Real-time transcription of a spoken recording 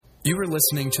You are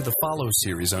listening to the Follow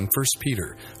series on 1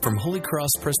 Peter from Holy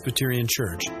Cross Presbyterian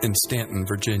Church in Stanton,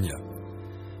 Virginia.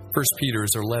 1 Peter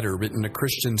is a letter written to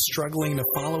Christians struggling to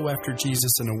follow after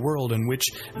Jesus in a world in which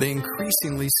they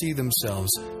increasingly see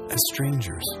themselves as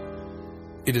strangers.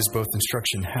 It is both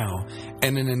instruction how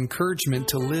and an encouragement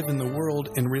to live in the world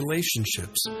in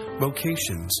relationships,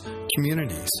 vocations,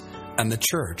 communities, and the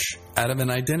church out of an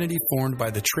identity formed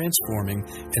by the transforming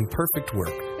and perfect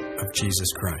work of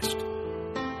Jesus Christ.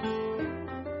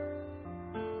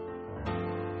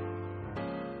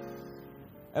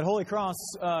 At Holy Cross,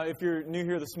 if you're new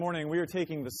here this morning, we are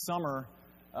taking the summer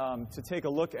to take a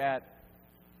look at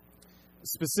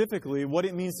specifically what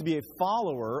it means to be a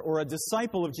follower or a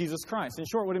disciple of Jesus Christ. In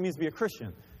short, what it means to be a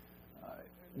Christian.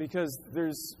 Because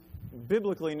there's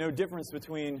biblically no difference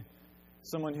between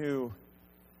someone who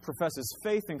professes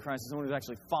faith in Christ and someone who's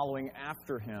actually following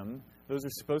after Him. Those are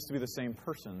supposed to be the same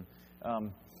person.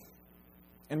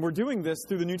 And we're doing this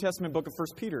through the New Testament book of 1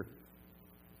 Peter.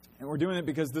 And we're doing it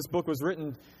because this book was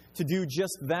written to do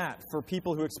just that for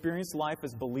people who experience life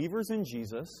as believers in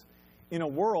Jesus in a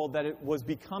world that it was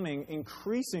becoming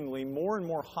increasingly more and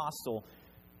more hostile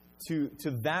to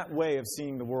that way of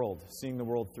seeing the world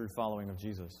through following of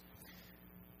Jesus.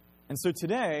 And so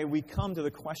today we come to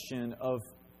the question of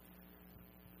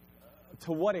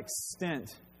to what extent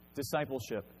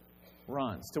discipleship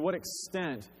runs. To what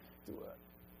extent,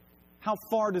 how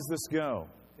far does this go?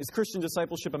 Is Christian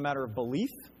discipleship a matter of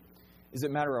belief? Is it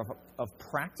a matter of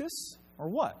practice, or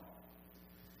what?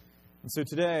 And so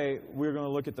today, we're going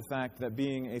to look at the fact that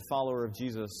being a follower of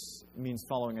Jesus means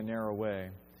following a narrow way.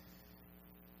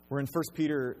 We're in 1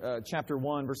 Peter chapter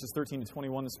 1, verses 13 to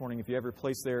 21 this morning. If you have your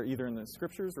place there, either in the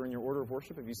Scriptures or in your order of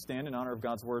worship, if you stand in honor of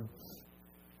God's Word.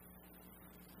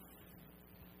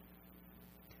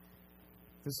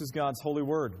 This is God's holy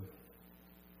Word.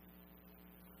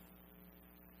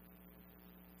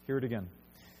 Hear it again.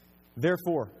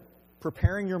 Therefore,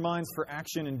 preparing your minds for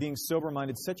action and being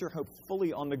sober-minded, set your hope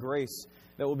fully on the grace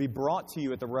that will be brought to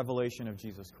you at the revelation of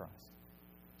Jesus Christ.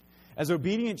 As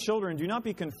obedient children, do not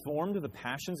be conformed to the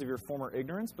passions of your former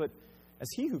ignorance, but as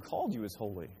He who called you is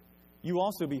holy, you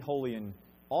also be holy in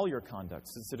all your conduct,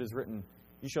 since it is written,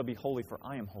 you shall be holy, for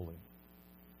I am holy.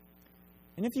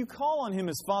 And if you call on Him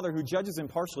as Father who judges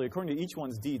impartially according to each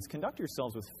one's deeds, conduct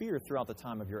yourselves with fear throughout the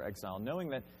time of your exile,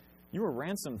 knowing that you were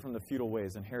ransomed from the futile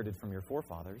ways inherited from your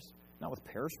forefathers, not with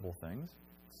perishable things,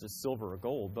 such as silver or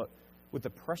gold, but with the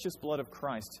precious blood of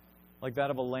Christ, like that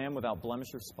of a lamb without blemish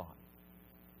or spot.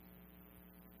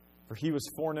 For He was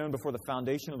foreknown before the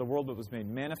foundation of the world, but was made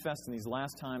manifest in these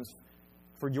last times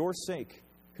for your sake,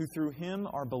 who through Him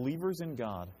are believers in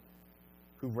God,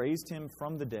 who raised Him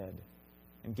from the dead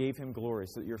and gave Him glory,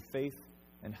 so that your faith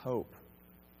and hope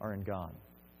are in God.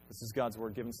 This is God's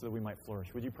word given so that we might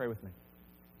flourish. Would you pray with me?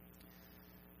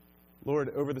 Lord,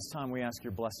 over this time we ask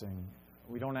your blessing.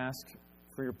 We don't ask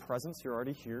for your presence. You're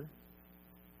already here.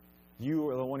 You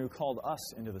are the one who called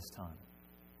us into this time.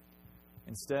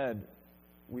 Instead,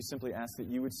 we simply ask that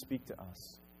you would speak to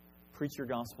us. Preach your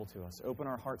gospel to us. Open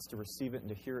our hearts to receive it and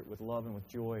to hear it with love and with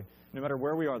joy. No matter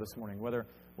where we are this morning, whether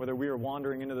we are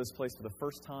wandering into this place for the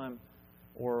first time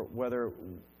or whether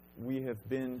we have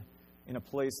been in a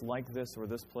place like this or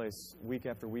this place week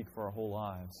after week for our whole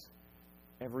lives,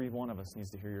 every one of us needs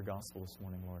to hear your gospel this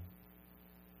morning, Lord.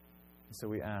 And so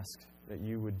we ask that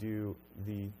you would do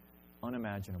the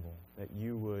unimaginable, that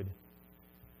you would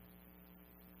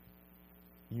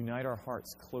unite our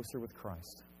hearts closer with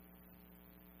Christ.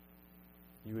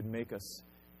 You would make us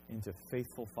into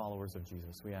faithful followers of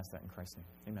Jesus. We ask that in Christ's name.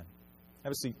 Amen.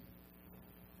 Have a seat.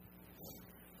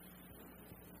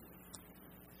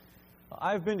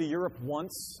 I've been to Europe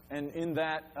once, and in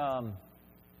that,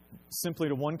 simply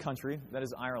to one country, that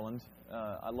is Ireland.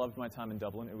 I loved my time in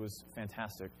Dublin. It was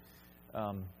fantastic.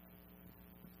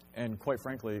 And quite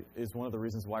frankly, is one of the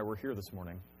reasons why we're here this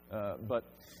morning. But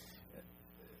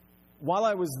while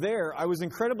I was there, I was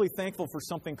incredibly thankful for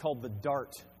something called the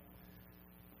DART.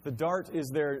 The DART is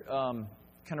their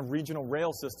kind of regional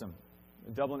rail system,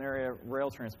 the Dublin area rail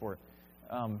transport.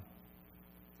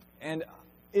 And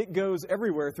it goes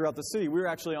everywhere throughout the city. We were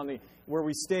actually where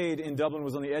we stayed in Dublin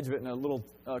was on the edge of it in a little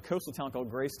coastal town called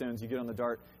Greystones. You get on the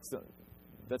DART.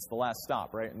 That's the last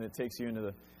stop, right? And it takes you into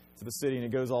the city, and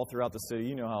it goes all throughout the city.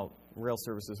 You know how rail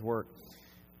services work.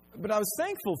 But I was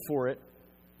thankful for it,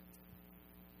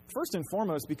 first and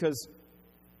foremost, because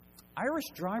Irish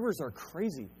drivers are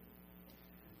crazy.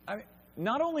 I mean,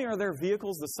 not only are their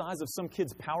vehicles the size of some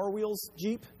kid's Power Wheels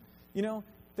Jeep,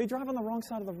 they drive on the wrong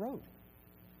side of the road.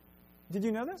 Did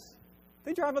you know this?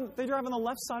 They drive on the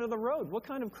left side of the road. What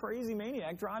kind of crazy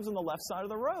maniac drives on the left side of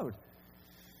the road?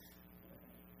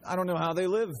 I don't know how they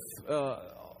live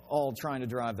all trying to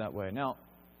drive that way. Now,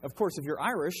 of course, if you're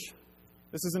Irish,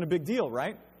 this isn't a big deal,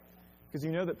 right? Because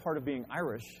you know that part of being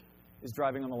Irish is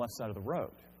driving on the left side of the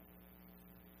road.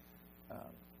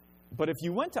 But if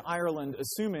you went to Ireland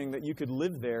assuming that you could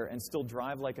live there and still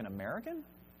drive like an American,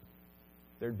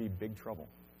 there'd be big trouble.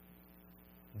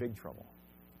 Big trouble.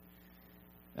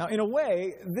 Now, in a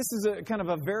way, this is a kind of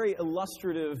a very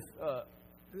illustrative,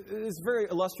 it's very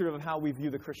illustrative of how we view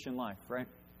the Christian life, right?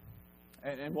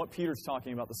 And what Peter's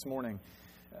talking about this morning.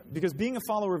 Because being a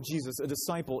follower of Jesus, a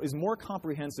disciple, is more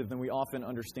comprehensive than we often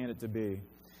understand it to be.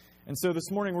 And so this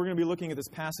morning we're going to be looking at this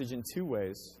passage in two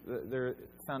ways. They're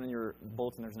found in your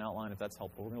bulletin. There's an outline if that's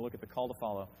helpful. We're going to look at the call to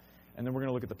follow, and then we're going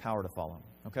to look at the power to follow.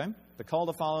 Okay? The call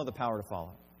to follow, the power to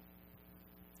follow.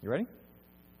 You ready?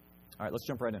 All right, let's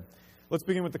jump right in. Let's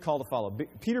begin with the call to follow.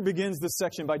 Peter begins this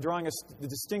section by drawing the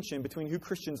distinction between who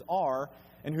Christians are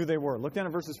and who they were. Look down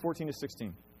at verses 14 to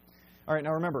 16. All right,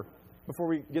 now remember, before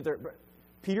we get there,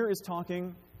 Peter is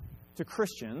talking to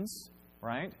Christians,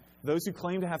 right? Those who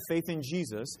claim to have faith in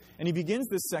Jesus. And he begins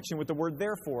this section with the word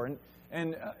therefore.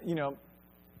 And you know,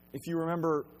 if you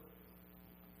remember,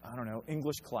 I don't know,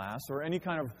 English class or any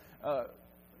kind of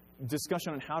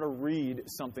discussion on how to read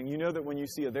something, you know that when you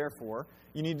see a therefore,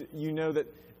 you know that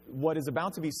what is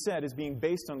about to be said is being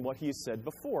based on what he has said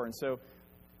before. And so,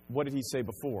 what did he say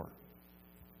before?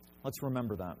 Let's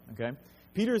remember that, okay?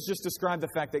 Peter has just described the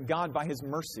fact that God, by his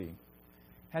mercy,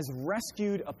 has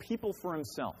rescued a people for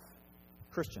himself,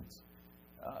 Christians,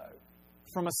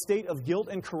 from a state of guilt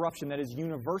and corruption that is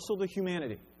universal to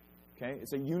humanity. Okay?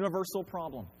 It's a universal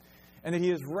problem. And that he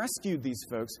has rescued these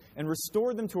folks and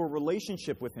restored them to a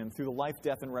relationship with him through the life,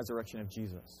 death, and resurrection of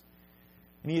Jesus.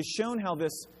 And he has shown how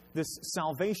this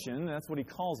salvation, that's what he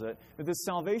calls it, that this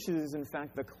salvation is in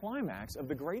fact the climax of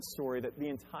the great story that the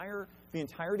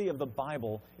entirety of the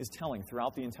Bible is telling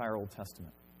throughout the entire Old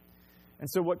Testament. And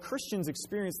so what Christians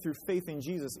experience through faith in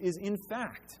Jesus is in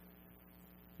fact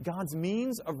God's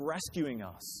means of rescuing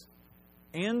us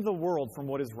and the world from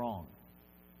what is wrong,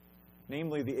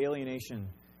 namely the alienation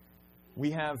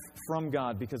we have from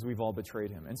God because we've all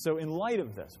betrayed him. And so in light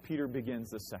of this, Peter begins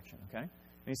this section, okay?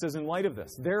 And he says, in light of this,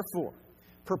 therefore,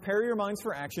 prepare your minds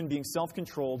for action, being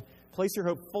self-controlled. Place your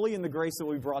hope fully in the grace that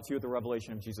will be brought to you at the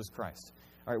revelation of Jesus Christ.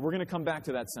 All right, we're going to come back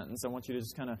to that sentence. I want you to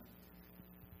just kind of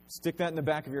stick that in the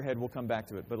back of your head. We'll come back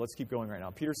to it, but let's keep going right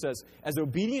now. Peter says, as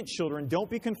obedient children, don't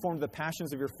be conformed to the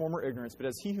passions of your former ignorance, but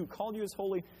as he who called you is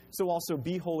holy, so also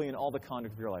be holy in all the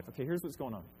conduct of your life. Okay, here's what's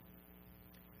going on.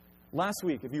 Last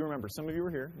week, if you remember, some of you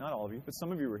were here, not all of you, but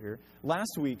some of you were here.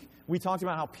 Last week, we talked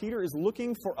about how Peter is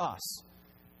looking for us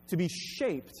to be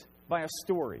shaped by a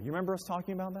story. You remember us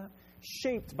talking about that?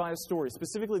 Shaped by a story,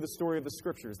 specifically the story of the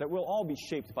Scriptures, that we'll all be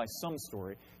shaped by some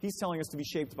story. He's telling us to be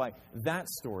shaped by that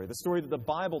story, the story that the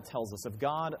Bible tells us of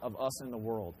God, of us, and the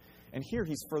world. And here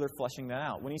he's further fleshing that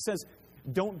out. When he says,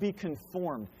 don't be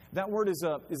conformed, that word is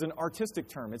an artistic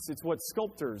term. It's what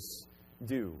sculptors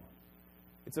do.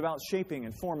 It's about shaping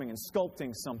and forming and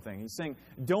sculpting something. He's saying,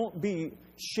 don't be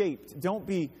shaped, don't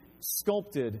be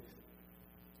sculpted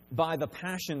by the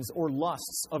passions or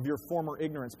lusts of your former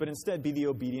ignorance, but instead be the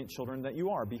obedient children that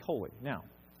you are. Be holy. Now,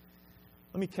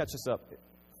 let me catch us up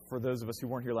for those of us who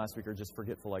weren't here last week or just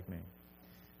forgetful like me.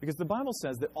 Because the Bible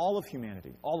says that all of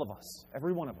humanity, all of us,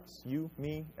 every one of us, you,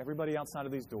 me, everybody outside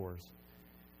of these doors,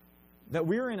 that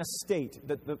we're in a state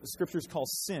that the Scriptures call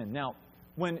sin. Now,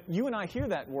 when you and I hear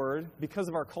that word, because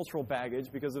of our cultural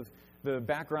baggage, because of the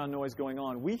background noise going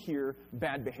on, we hear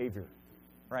bad behavior,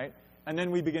 right? And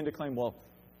then we begin to claim, well,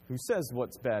 who says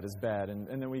what's bad is bad? And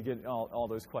then we get all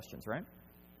those questions, right?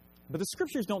 But the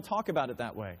Scriptures don't talk about it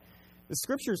that way. The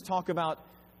Scriptures talk about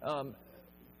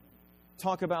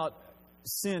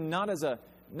sin not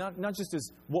just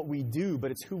as what we do,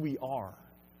 but it's who we are.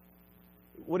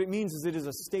 What it means is it is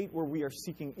a state where we are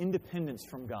seeking independence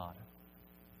from God,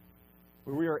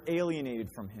 where we are alienated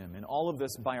from Him, and all of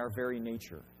this by our very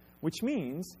nature, which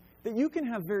means that you can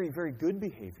have very, very good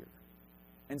behavior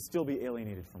and still be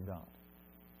alienated from God.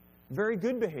 Very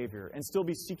good behavior and still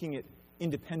be seeking it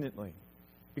independently.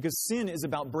 Because sin is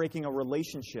about breaking a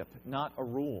relationship, not a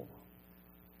rule.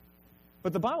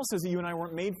 But the Bible says that you and I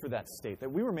weren't made for that state,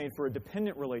 that we were made for a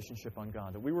dependent relationship on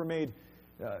God, that we were made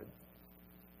to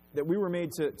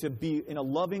be in a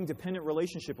loving, dependent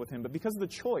relationship with Him. But because of the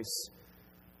choice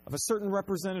of a certain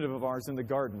representative of ours in the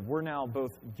garden, we're now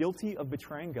both guilty of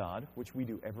betraying God, which we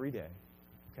do every day,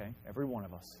 okay, every one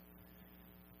of us,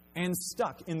 and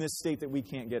stuck in this state that we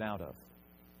can't get out of.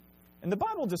 And the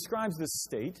Bible describes this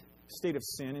state of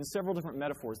sin in several different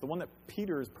metaphors. The one that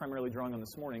Peter is primarily drawing on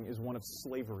this morning is one of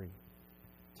slavery.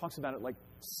 It talks about it like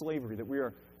slavery, that we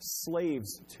are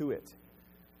slaves to it.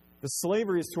 The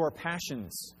slavery is to our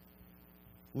passions.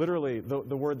 Literally,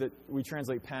 the word that we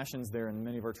translate passions there in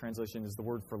many of our translations is the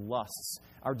word for lusts.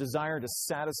 Our desire to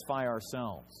satisfy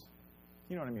ourselves.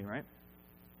 You know what I mean, right?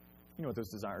 You know what those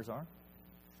desires are.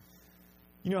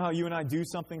 You know how you and I do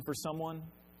something for someone,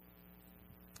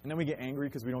 and then we get angry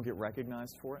because we don't get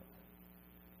recognized for it,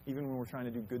 even when we're trying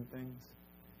to do good things?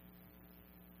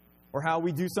 Or how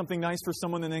we do something nice for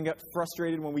someone and then get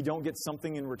frustrated when we don't get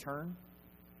something in return?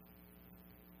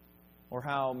 Or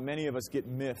how many of us get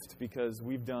miffed because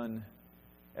we've done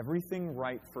everything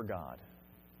right for God,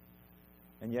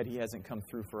 and yet He hasn't come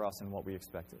through for us in what we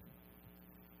expected.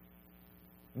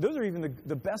 And those are even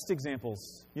the best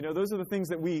examples. You know, those are the things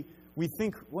that we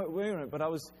think, wait a minute, but I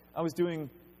was doing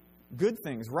good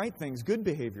things, right things, good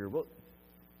behavior. Well,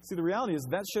 see, the reality is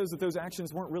that shows that those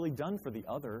actions weren't really done for the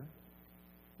other.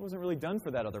 It wasn't really done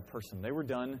for that other person. They were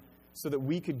done so that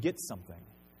we could get something.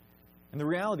 And the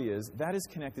reality is, that is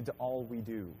connected to all we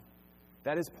do.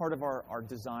 That is part of our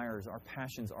desires, our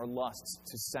passions, our lusts,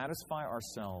 to satisfy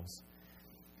ourselves.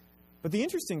 But the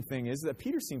interesting thing is that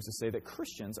Peter seems to say that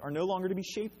Christians are no longer to be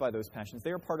shaped by those passions.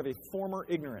 They are part of a former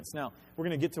ignorance. Now, we're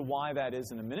going to get to why that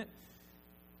is in a minute.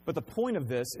 But the point of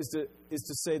this is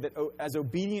to say that as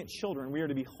obedient children, we are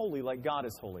to be holy like God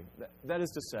is holy. That is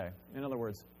to say, in other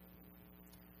words,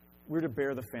 we're to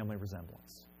bear the family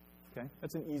resemblance. Okay?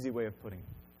 That's an easy way of putting it.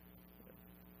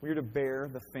 We are to bear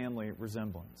the family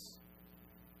resemblance.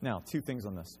 Now, two things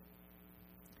on this.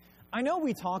 I know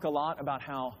we talk a lot about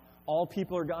how all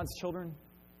people are God's children,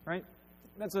 right?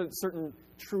 That's a certain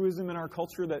truism in our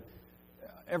culture that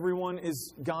everyone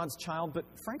is God's child, but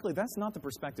frankly, that's not the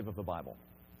perspective of the Bible.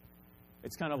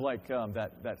 It's kind of like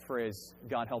that phrase,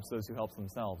 God helps those who help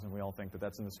themselves, and we all think that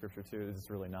that's in the Scripture too.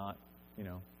 It's really not, you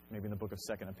know, maybe in the book of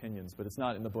Second Opinions, but it's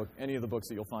not in the book, any of the books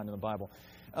that you'll find in the Bible.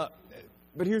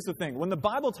 But here's the thing. When the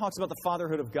Bible talks about the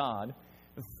fatherhood of God,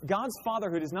 God's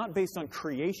fatherhood is not based on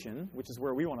creation, which is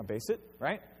where we want to base it,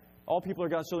 right? All people are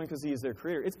God's children because He is their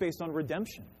creator. It's based on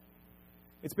redemption.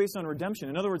 It's based on redemption.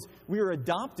 In other words, we are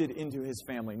adopted into His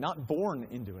family, not born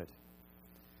into it.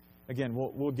 Again,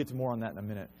 we'll get to more on that in a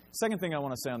minute. Second thing I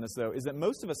want to say on this, though, is that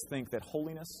most of us think that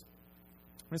holiness,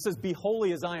 when it says, be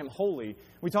holy as I am holy,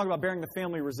 we talk about bearing the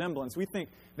family resemblance. We think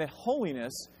that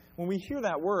holiness, when we hear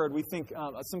that word, we think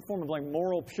some form of like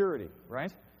moral purity,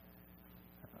 right?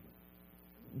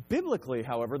 Biblically,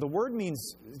 however, the word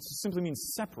simply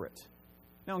means separate.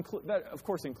 Now, that, of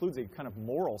course, includes a kind of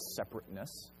moral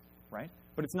separateness, right?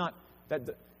 But it's not that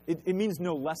it means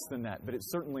no less than that, but it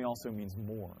certainly also means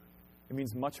more. It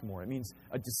means much more. It means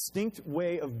a distinct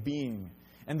way of being.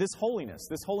 And this holiness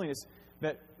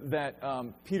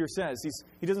that Peter says,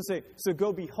 he doesn't say, so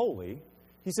go be holy.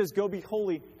 He says, go be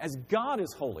holy as God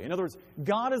is holy. In other words,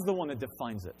 God is the one that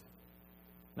defines it.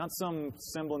 Not some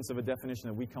semblance of a definition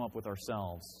that we come up with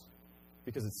ourselves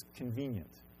because it's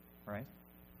convenient, right?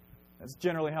 That's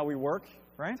generally how we work,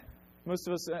 right? Most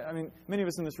of us, many of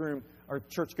us in this room are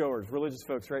churchgoers, religious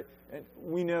folks, right? And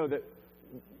we know that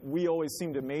we always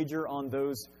seem to major on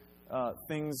those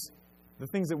things. The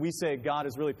things that we say God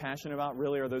is really passionate about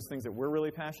really are those things that we're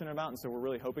really passionate about, and so we're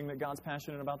really hoping that God's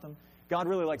passionate about them. God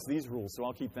really likes these rules, so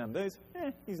I'll keep them. Those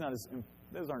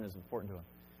aren't as important to Him.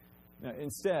 Now,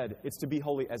 instead, it's to be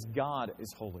holy as God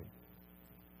is holy.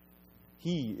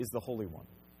 He is the Holy One,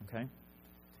 okay?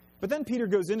 But then Peter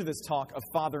goes into this talk of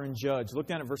father and judge. Look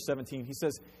down at verse 17. He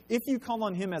says, if you call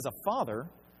on Him as a father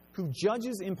who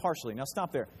judges impartially. Now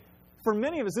stop there. For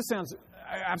many of us, this sounds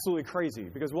absolutely crazy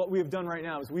because what we have done right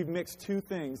now is we've mixed two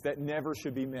things that never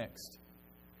should be mixed.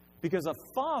 Because a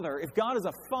father, if God is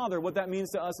a father, what that means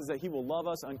to us is that He will love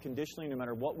us unconditionally no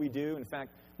matter what we do. In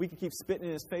fact, we could keep spitting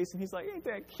in His face and He's like, ain't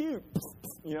that cute?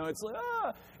 You know, it's like,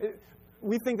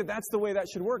 we think that that's the way that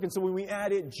should work. And so when we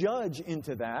add it, judge,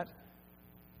 into that,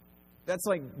 that's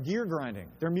like gear grinding.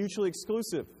 They're mutually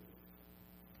exclusive.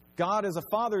 God as a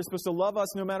father is supposed to love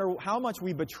us no matter how much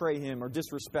we betray Him or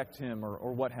disrespect Him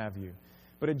or what have you.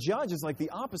 But a judge is like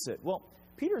the opposite. Well,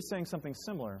 Peter is saying something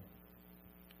similar.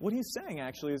 What he's saying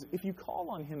actually is if you call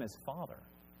on Him as Father,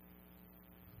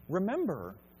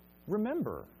 remember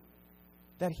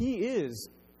that He is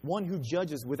one who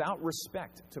judges without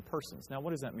respect to persons. Now,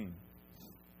 what does that mean?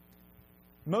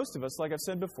 Most of us, like I've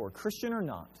said before, Christian or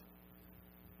not,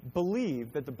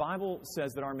 believe that the Bible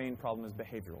says that our main problem is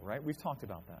behavioral, right? We've talked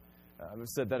about that. I've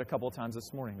said that a couple of times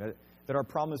this morning, that our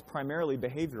problem is primarily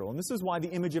behavioral. And this is why the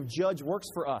image of judge works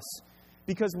for us.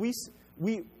 Because we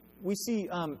see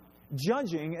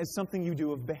judging as something you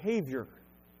do of behavior,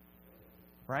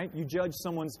 right? You judge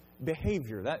someone's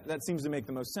behavior. That seems to make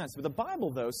the most sense. But the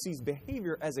Bible, though, sees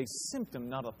behavior as a symptom,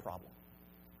 not a problem.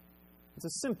 It's a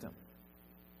symptom,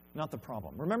 not the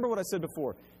problem. Remember what I said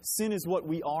before. Sin is what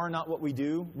we are, not what we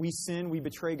do. We sin, we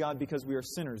betray God because we are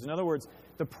sinners. In other words,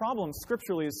 the problem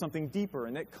scripturally is something deeper,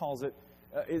 and it calls it,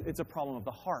 it's a problem of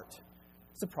the heart.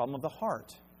 It's a problem of the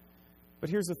heart. But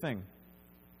here's the thing.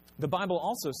 The Bible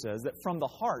also says that from the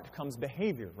heart comes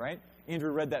behavior, right?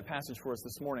 Andrew read that passage for us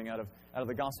this morning out of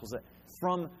the Gospels, that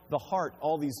from the heart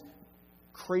all these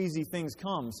crazy things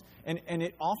comes. And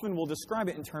it often will describe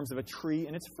it in terms of a tree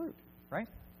and its fruit, right?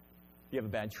 You have a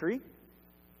bad tree,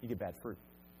 you get bad fruit.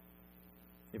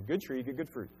 You have a good tree, you get good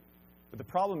fruit. But the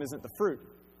problem isn't the fruit,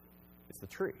 it's the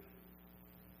tree.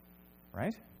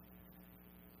 Right?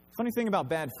 Funny thing about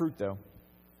bad fruit, though,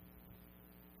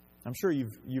 I'm sure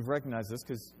you've recognized this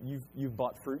because you've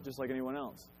bought fruit just like anyone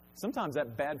else. Sometimes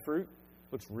that bad fruit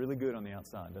looks really good on the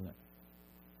outside, doesn't it?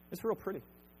 It's real pretty,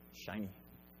 shiny.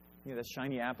 You know that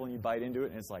shiny apple and you bite into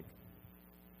it and it's like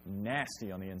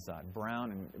nasty on the inside,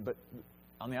 brown, but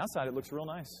on the outside it looks real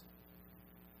nice.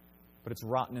 But it's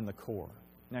rotten in the core.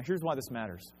 Now here's why this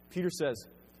matters. Peter says,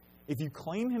 if you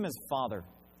claim him as Father,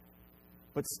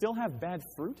 but still have bad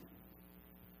fruit,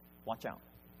 watch out.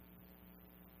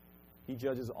 He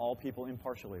judges all people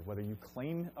impartially, whether you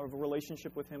claim a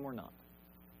relationship with him or not.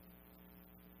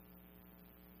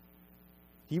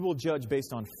 He will judge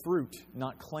based on fruit,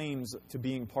 not claims to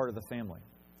being part of the family.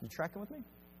 You tracking with me?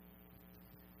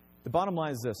 The bottom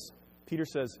line is this. Peter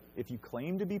says, if you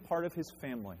claim to be part of his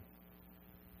family,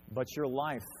 but your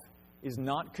life is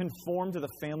not conformed to the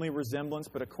family resemblance,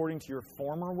 but according to your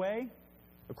former way,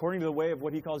 according to the way of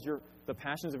what he calls the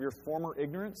passions of your former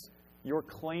ignorance, your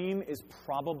claim is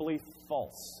probably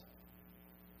false.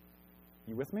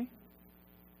 You with me?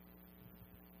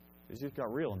 It just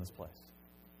got real in this place.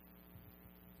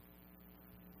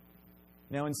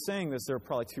 Now, in saying this, there are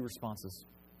probably two responses,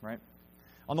 right?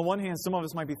 On the one hand, some of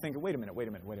us might be thinking, wait a minute,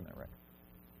 Rick.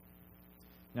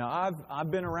 Now,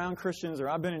 I've been around Christians, or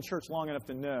I've been in church long enough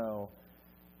to know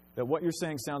that what you're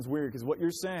saying sounds weird, because what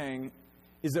you're saying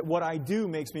is that what I do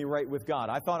makes me right with God.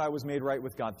 I thought I was made right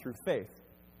with God through faith.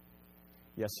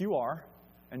 Yes, you are,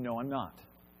 and no, I'm not.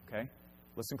 Okay?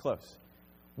 Listen close.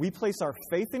 We place our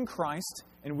faith in Christ,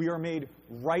 and we are made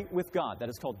right with God. That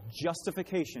is called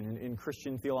justification in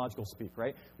Christian theological speak,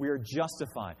 right? We are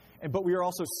justified. But we are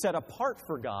also set apart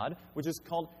for God, which is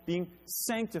called being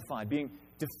sanctified, being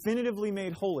definitively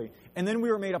made holy. And then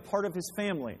we are made a part of his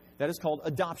family. That is called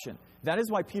adoption. That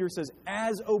is why Peter says,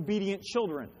 as obedient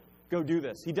children, go do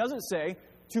this. He doesn't say,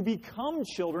 to become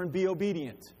children, be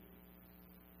obedient.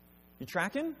 You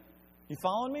tracking? You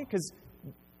following me? Because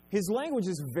his language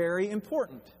is very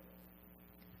important.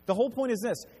 The whole point is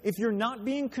this. If you're not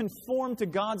being conformed to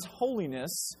God's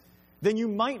holiness, then you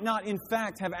might not, in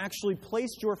fact, have actually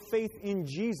placed your faith in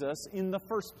Jesus in the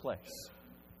first place.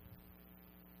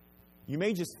 You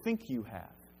may just think you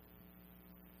have.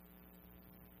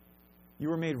 You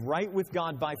were made right with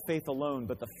God by faith alone,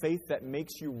 but the faith that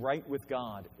makes you right with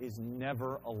God is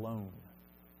never alone.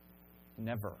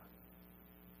 Never.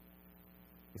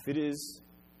 If it is,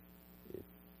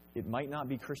 it might not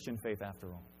be Christian faith after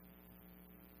all.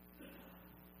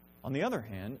 On the other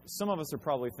hand, some of us are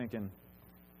probably thinking,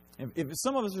 if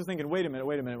some of us are thinking, wait a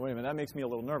minute, that makes me a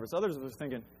little nervous. Others of us are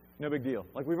thinking, no big deal.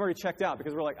 Like we've already checked out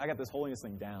because we're like, I got this holiness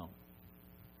thing down.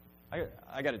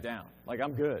 I got it down. Like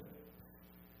I'm good.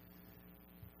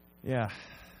 Yeah,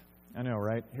 I know,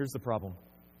 right? Here's the problem.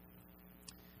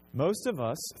 Most of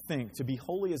us think to be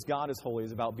holy as God is holy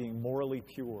is about being morally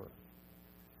pure,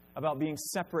 about being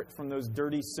separate from those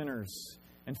dirty sinners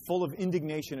and full of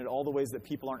indignation at all the ways that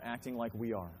people aren't acting like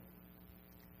we are.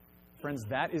 Friends,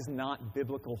 that is not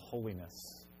biblical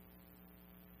holiness.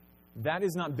 That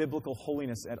is not biblical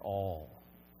holiness at all.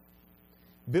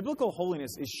 Biblical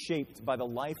holiness is shaped by the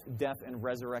life, death, and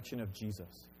resurrection of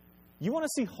Jesus. You want to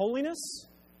see holiness?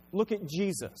 Look at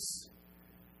Jesus.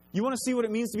 You want to see what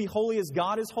it means to be holy as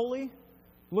God is holy?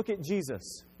 Look at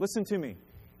Jesus. Listen to me.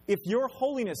 If your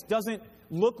holiness doesn't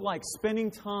look like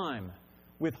spending time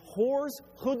with whores,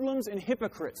 hoodlums, and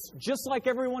hypocrites, just like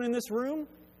everyone in this room,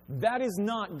 that is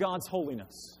not God's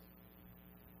holiness.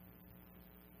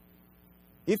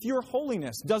 If your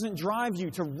holiness doesn't drive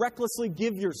you to recklessly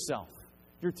give yourself,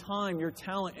 your time, your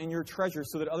talent, and your treasure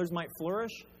so that others might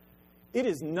flourish, it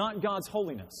is not God's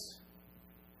holiness.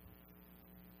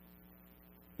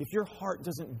 If your heart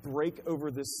doesn't break over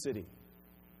this city,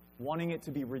 wanting it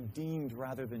to be redeemed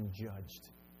rather than judged,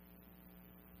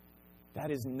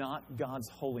 that is not God's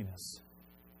holiness.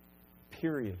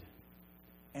 Period.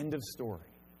 End of story.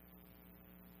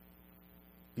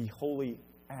 Be holy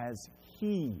as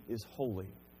He is holy,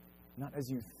 not as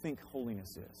you think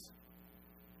holiness is.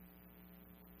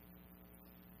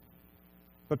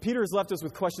 But Peter has left us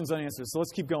with questions unanswered, so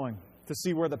let's keep going to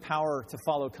see where the power to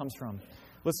follow comes from.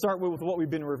 Let's start with what we've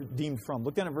been redeemed from.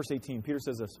 Look down at verse 18. Peter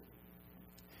says this.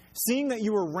 Seeing that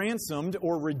you were ransomed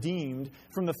or redeemed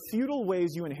from the futile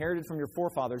ways you inherited from your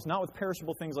forefathers, not with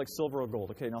perishable things like silver or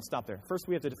gold. Okay, now stop there. First,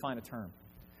 we have to define a term.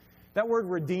 That word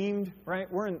redeemed, right?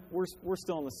 We're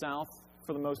still in the South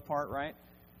for the most part, right?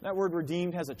 That word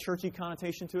redeemed has a churchy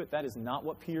connotation to it. That is not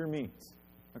what Peter means.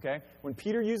 Okay? When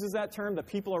Peter uses that term, the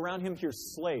people around him hear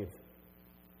slave,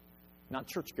 not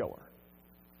churchgoer.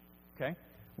 Okay?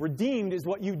 Redeemed is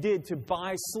what you did to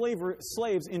buy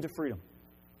slaves into freedom.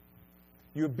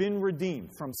 You have been redeemed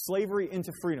from slavery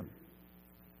into freedom.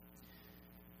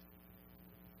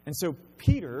 And so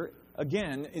Peter,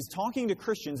 again, is talking to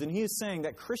Christians, and he is saying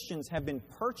that Christians have been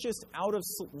purchased out of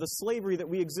the slavery that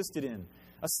we existed in,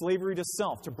 a slavery to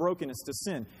self, to brokenness, to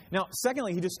sin. Now,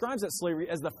 secondly, he describes that slavery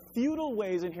as the futile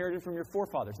ways inherited from your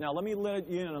forefathers. Now, let me let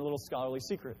you in on a little scholarly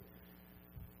secret.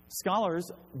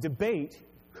 Scholars debate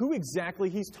who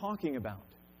exactly he's talking about.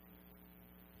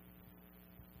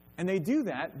 And they do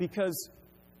that because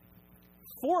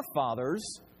forefathers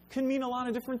can mean a lot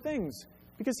of different things,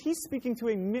 because he's speaking to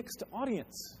a mixed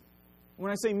audience.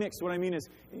 When I say mixed, what I mean is,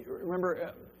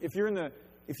 remember, if you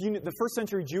the first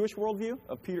century Jewish worldview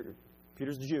of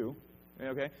Peter's Jew,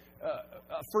 okay?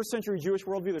 First century Jewish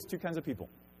worldview, there's two kinds of people.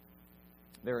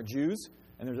 There are Jews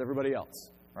and there's everybody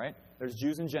else, right? There's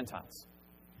Jews and Gentiles.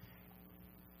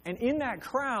 And in that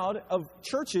crowd of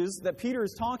churches that Peter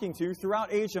is talking to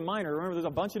throughout Asia Minor, remember there's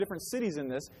a bunch of different cities in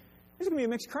this, there's going to be a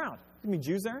mixed crowd. There's going to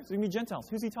be Jews there, there's going to be Gentiles.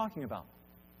 Who's he talking about?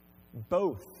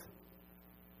 Both.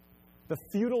 The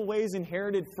futile ways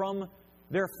inherited from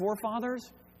their forefathers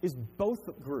is both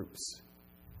groups.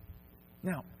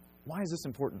 Now, why is this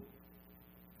important?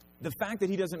 The fact that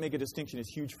he doesn't make a distinction is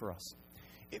huge for us.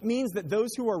 It means that those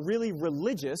who are really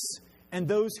religious and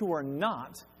those who are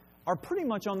not are pretty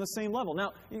much on the same level.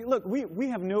 Now, look, we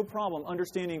have no problem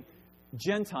understanding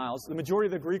Gentiles, the majority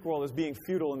of the Greek world, as being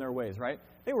futile in their ways, right?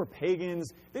 They were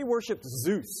pagans. They worshipped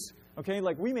Zeus, okay?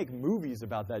 Like, we make movies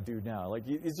about that dude now. Like,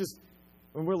 it's just,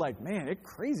 and we're like, man,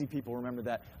 crazy people remember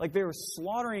that. Like, they were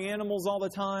slaughtering animals all the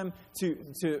time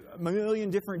to a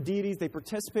million different deities. They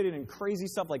participated in crazy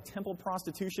stuff like temple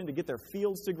prostitution to get their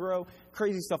fields to grow,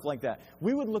 crazy stuff like that.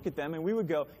 We would look at them and we would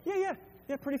go, yeah,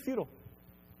 pretty futile.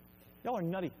 Y'all are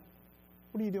nutty.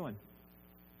 What are you doing?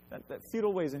 That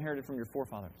futile way is inherited from your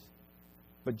forefathers.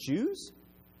 But Jews?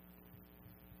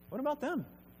 What about them?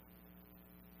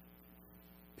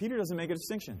 Peter doesn't make a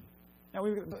distinction. Now,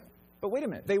 but wait a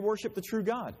minute. They worship the true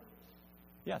God.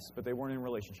 Yes, but they weren't in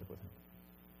relationship with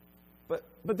Him.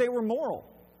 But they were moral.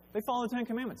 They followed the Ten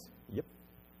Commandments. Yep,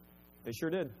 they sure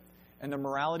did. And their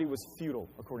morality was futile,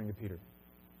 according to Peter.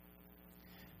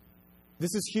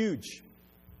 This is huge.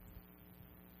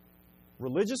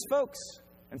 Religious folks,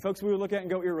 and folks we would look at and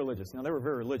go irreligious. Now, they were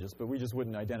very religious, but we just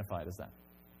wouldn't identify it as that.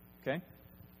 Okay?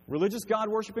 Religious,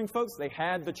 God-worshiping folks, they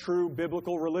had the true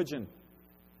biblical religion.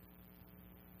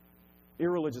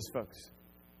 Irreligious folks.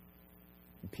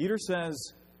 And Peter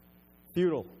says,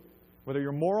 futile. Whether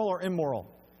you're moral or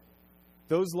immoral,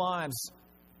 those lives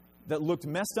that looked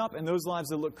messed up and those lives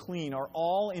that look clean are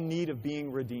all in need of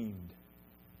being redeemed.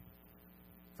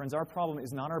 Friends, our problem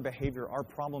is not our behavior. Our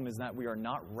problem is that we are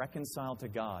not reconciled to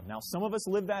God. Now, some of us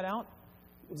live that out.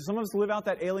 Some of us live out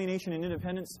that alienation and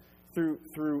independence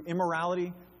through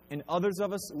immorality, and others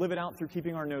of us live it out through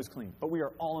keeping our nose clean. But we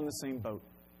are all in the same boat.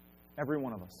 Every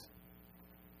one of us.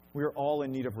 We are all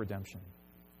in need of redemption.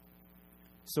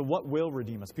 So what will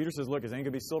redeem us? Peter says, look, it ain't going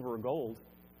to be silver or gold.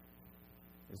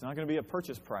 It's not going to be a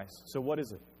purchase price. So what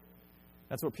is it?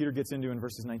 That's what Peter gets into in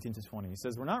verses 19 to 20. He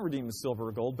says, we're not redeemed with silver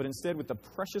or gold, but instead with the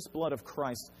precious blood of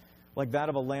Christ, like that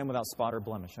of a lamb without spot or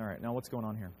blemish. All right, now what's going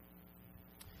on here?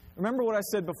 Remember what I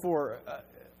said before,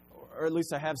 or at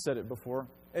least I have said it before,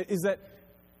 is that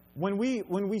when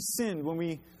we sinned,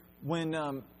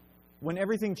 when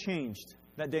everything changed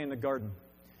that day in the garden,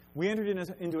 we entered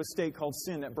into a state called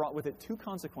sin that brought with it two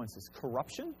consequences.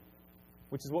 Corruption,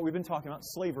 which is what we've been talking about,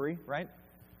 slavery, right?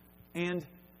 And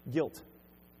guilt.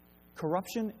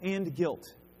 Corruption and guilt.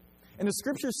 And the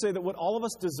Scriptures say that what all of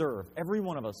us deserve, every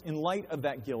one of us, in light of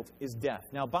that guilt, is death.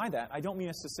 Now, by that, I don't mean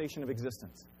a cessation of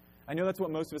existence. I know that's what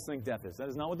most of us think death is. That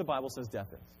is not what the Bible says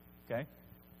death is. Okay?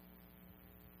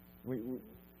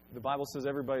 The Bible says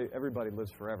everybody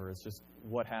lives forever. It's just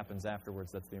what happens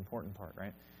afterwards that's the important part,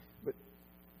 right? But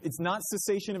it's not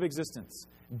cessation of existence.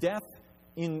 Death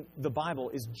in the Bible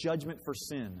is judgment for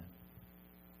sin.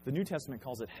 The New Testament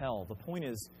calls it hell. The point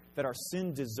is that our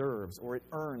sin deserves or it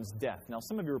earns death. Now,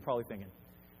 some of you are probably thinking,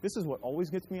 this is what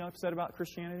always gets me upset about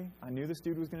Christianity. I knew this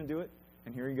dude was going to do it,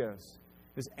 and here he goes.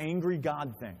 This angry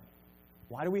God thing.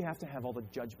 Why do we have to have all the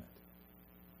judgment?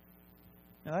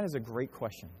 Now, that is a great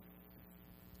question.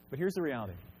 But here's the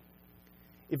reality.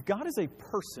 If God is a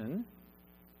person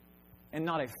and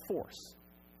not a force,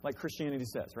 like Christianity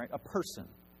says, right? A person,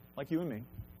 like you and me,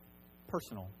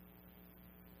 personal.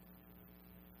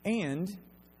 And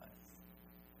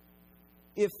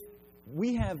if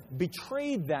we have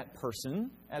betrayed that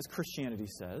person, as Christianity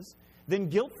says, then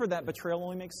guilt for that betrayal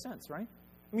only makes sense, right?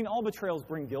 I mean, all betrayals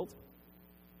bring guilt.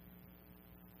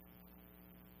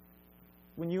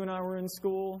 When you and I were in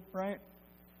school, right?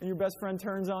 And your best friend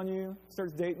turns on you,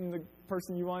 starts dating the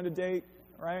person you wanted to date,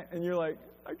 right? And you're like,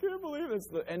 I can't believe it's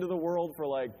the end of the world for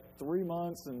like 3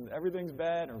 months and everything's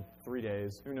bad, or 3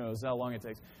 days. Who knows how long it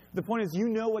takes. The point is, you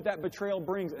know what that betrayal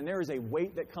brings, and there is a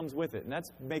weight that comes with it, and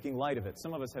that's making light of it.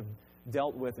 Some of us have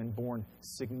dealt with and borne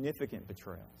significant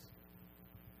betrayals.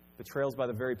 Betrayals by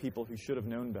the very people who should have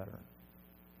known better.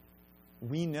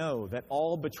 We know that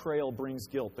all betrayal brings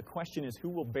guilt. The question is, who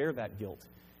will bear that guilt?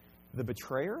 The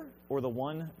betrayer or the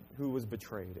one who was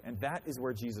betrayed? And that is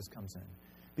where Jesus comes in.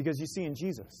 Because you see, in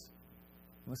Jesus,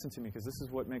 listen to me, because this is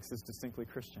what makes this distinctly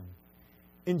Christian.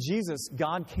 In Jesus,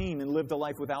 God came and lived a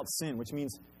life without sin, which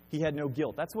means He had no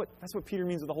guilt. That's what Peter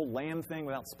means with the whole lamb thing,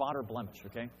 without spot or blemish,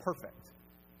 okay? Perfect.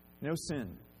 No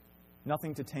sin.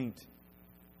 Nothing to taint.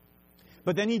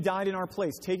 But then He died in our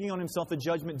place, taking on Himself the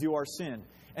judgment due our sin.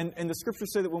 And the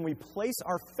Scriptures say that when we place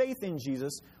our faith in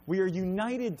Jesus, we are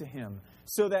united to Him.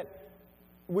 So that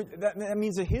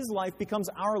means that His life becomes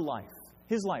our life.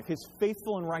 His life, His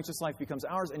faithful and righteous life becomes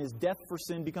ours, and His death for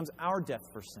sin becomes our death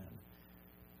for sin.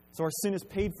 So our sin is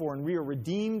paid for, and we are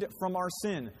redeemed from our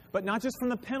sin. But not just from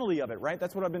the penalty of it, right?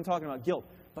 That's what I've been talking about, guilt.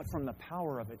 But from the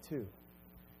power of it, too.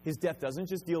 His death doesn't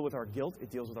just deal with our guilt,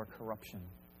 it deals with our corruption.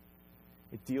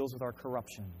 It deals with our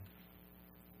corruption.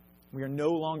 We are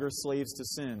no longer slaves to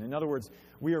sin. In other words,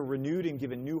 we are renewed and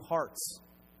given new hearts.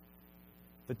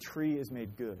 The tree is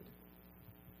made good.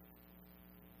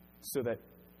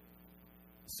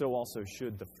 So also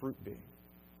should the fruit be.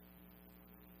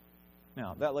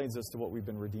 Now, that leads us to what we've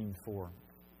been redeemed for.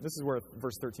 This is where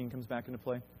verse 13 comes back into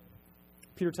play.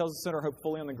 Peter tells us to set our hope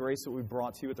fully on the grace that we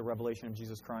brought to you at the revelation of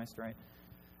Jesus Christ, right?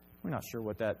 We're not sure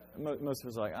what that... Most of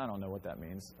us are like, I don't know what that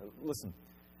means. Listen,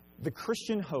 the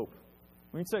Christian hope,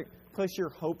 when you say place your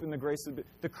hope in the grace of...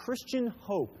 The Christian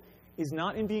hope is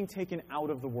not in being taken out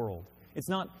of the world. It's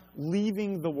not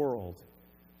leaving the world.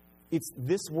 It's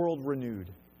this world renewed.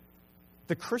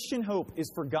 The Christian hope is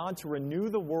for God to renew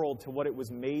the world to what it was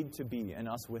made to be, and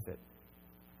us with it.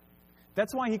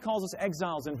 That's why He calls us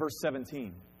exiles in verse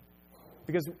 17.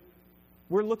 Because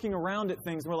we're looking around at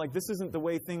things and we're like, this isn't the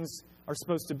way things are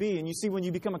supposed to be. And you see, when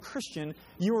you become a Christian,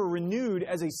 you are renewed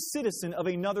as a citizen of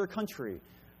another country,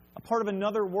 a part of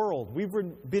another world. We've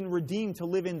been redeemed to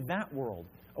live in that world,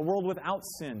 a world without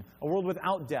sin, a world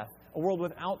without death, a world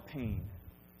without pain.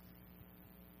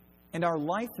 And our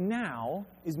life now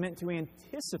is meant to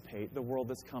anticipate the world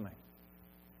that's coming.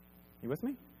 You with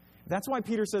me? That's why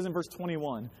Peter says in verse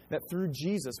 21 that through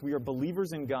Jesus we are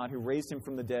believers in God who raised Him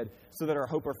from the dead, so that our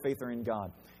hope, our faith are in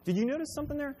God. Did you notice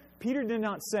something there? Peter did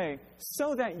not say,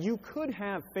 so that you could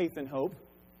have faith and hope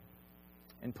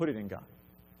and put it in God.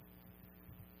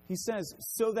 He says,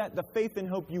 so that the faith and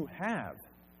hope you have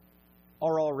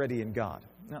are already in God.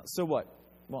 Now, so what?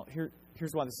 Well,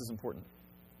 here's why this is important.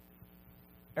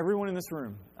 Everyone in this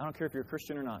room, I don't care if you're a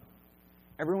Christian or not,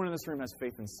 everyone in this room has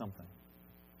faith in something.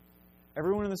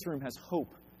 Everyone in this room has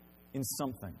hope in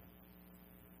something.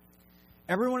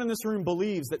 Everyone in this room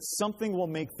believes that something will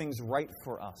make things right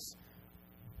for us.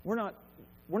 We're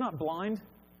not blind.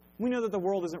 We know that the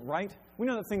world isn't right. We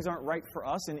know that things aren't right for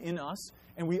us and in us,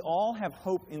 and we all have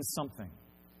hope in something.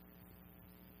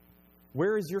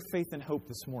 Where is your faith and hope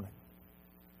this morning?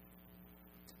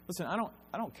 Listen, I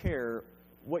don't care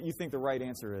what you think the right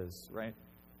answer is, right,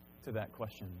 to that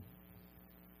question.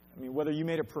 I mean, whether you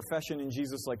made a profession in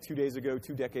Jesus like 2 days ago,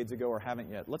 2 decades ago, or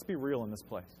haven't yet, let's be real in this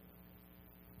place.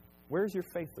 Where's your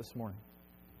faith this morning?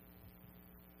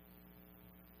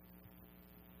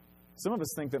 Some of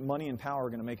us think that money and power are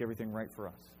going to make everything right for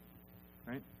us,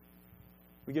 right?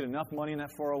 We get enough money in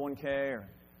that 401k, or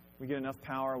we get enough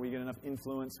power, we get enough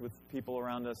influence with people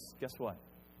around us. Guess what?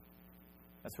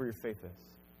 That's where your faith is.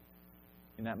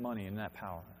 In that money, in that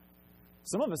power.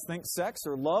 Some of us think sex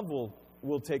or love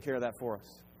will take care of that for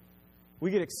us. We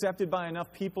get accepted by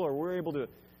enough people, or we're able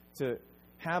to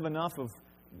have enough of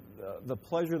the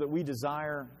pleasure that we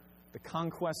desire, the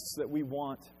conquests that we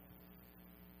want.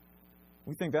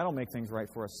 We think that'll make things right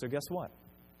for us. So guess what?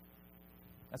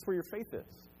 That's where your faith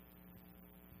is.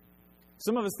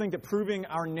 Some of us think that proving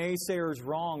our naysayers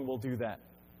wrong will do that.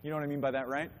 You know what I mean by that,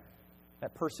 right?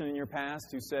 That person in your past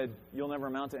who said, you'll never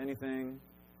amount to anything,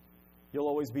 you'll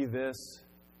always be this,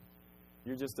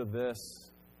 you're just a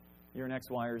this, you're an X,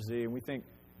 Y, or Z. And we think,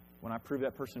 when I prove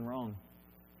that person wrong,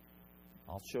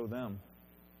 I'll show them.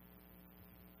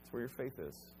 That's where your faith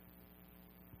is.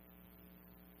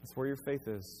 That's where your faith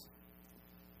is.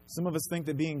 Some of us think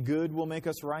that being good will make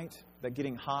us right, that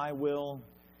getting high will,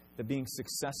 that being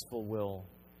successful will.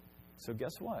 So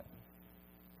guess what?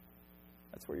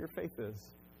 That's where your faith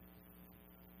is.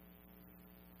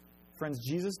 Friends,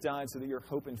 Jesus died so that your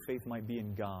hope and faith might be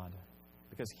in God,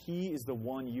 because He is the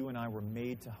one you and I were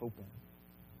made to hope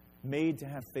in, made to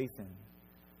have faith in.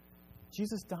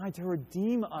 Jesus died to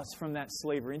redeem us from that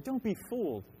slavery. And don't be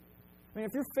fooled. I mean,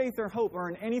 if your faith or hope are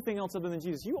in anything else other than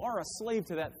Jesus, you are a slave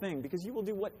to that thing, because you will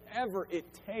do whatever it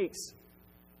takes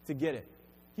to get it.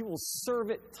 You will serve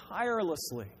it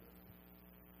tirelessly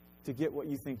to get what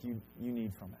you think you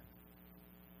need from it.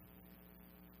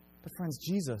 But friends,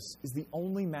 Jesus is the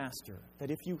only master that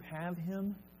if you have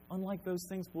Him, unlike those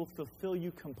things, will fulfill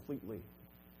you completely.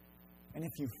 And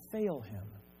if you fail Him,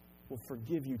 will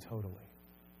forgive you totally.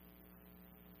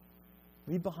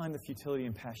 Leave behind the futility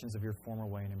and passions of your former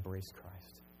way and embrace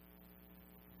Christ.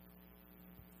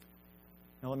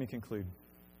 Now let me conclude.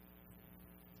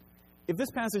 If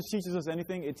this passage teaches us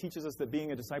anything, it teaches us that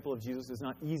being a disciple of Jesus is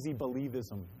not easy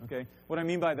believism. Okay? What I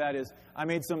mean by that is I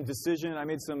made some decision, I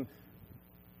made some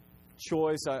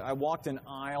choice, I walked an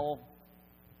aisle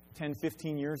 10,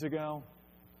 15 years ago,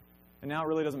 and now it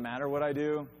really doesn't matter what I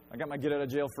do. I got my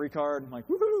get-out-of-jail-free card. I'm like,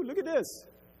 woohoo, look at this.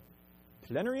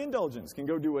 Plenary indulgence. Can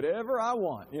go do whatever I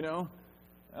want, you know.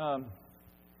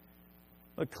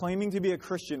 But claiming to be a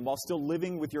Christian while still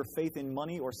living with your faith in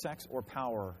money or sex or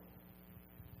power,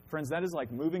 friends, that is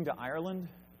like moving to Ireland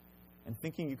and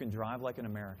thinking you can drive like an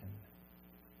American.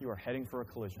 You are heading for a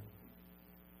collision,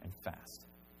 and fast.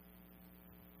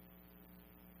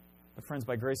 But friends,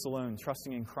 by grace alone,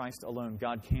 trusting in Christ alone,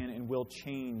 God can and will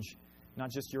change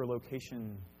not just your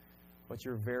location, but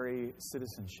your very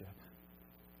citizenship.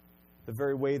 The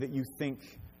very way that you think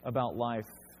about life,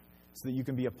 so that you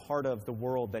can be a part of the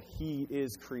world that He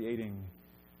is creating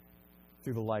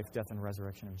through the life, death, and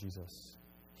resurrection of Jesus.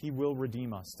 He will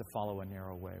redeem us to follow a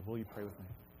narrow way. Will you pray with me?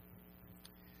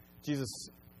 Jesus,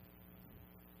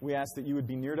 we ask that you would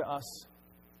be near to us.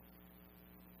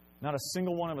 Not a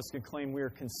single one of us can claim we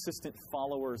are consistent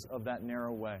followers of that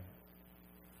narrow way.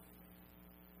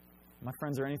 My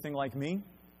friends are anything like me.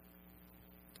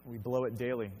 We blow it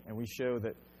daily, and we show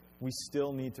that we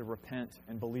still need to repent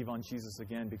and believe on Jesus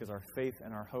again, because our faith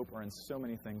and our hope are in so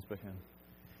many things but Him.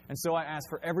 And so I ask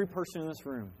for every person in this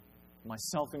room,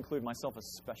 myself included, myself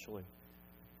especially,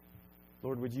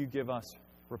 Lord, would you give us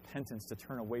repentance to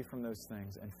turn away from those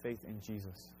things and faith in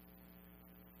Jesus,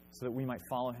 so that we might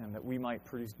follow Him, that we might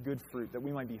produce good fruit, that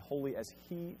we might be holy as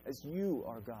you,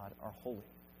 our God, are holy.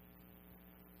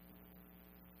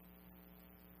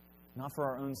 Not for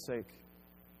our own sake,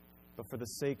 but for the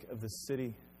sake of the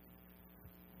city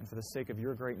and for the sake of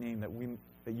your great name,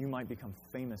 that you might become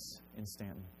famous in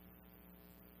Stanton.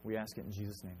 We ask it in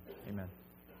Jesus' name. Amen.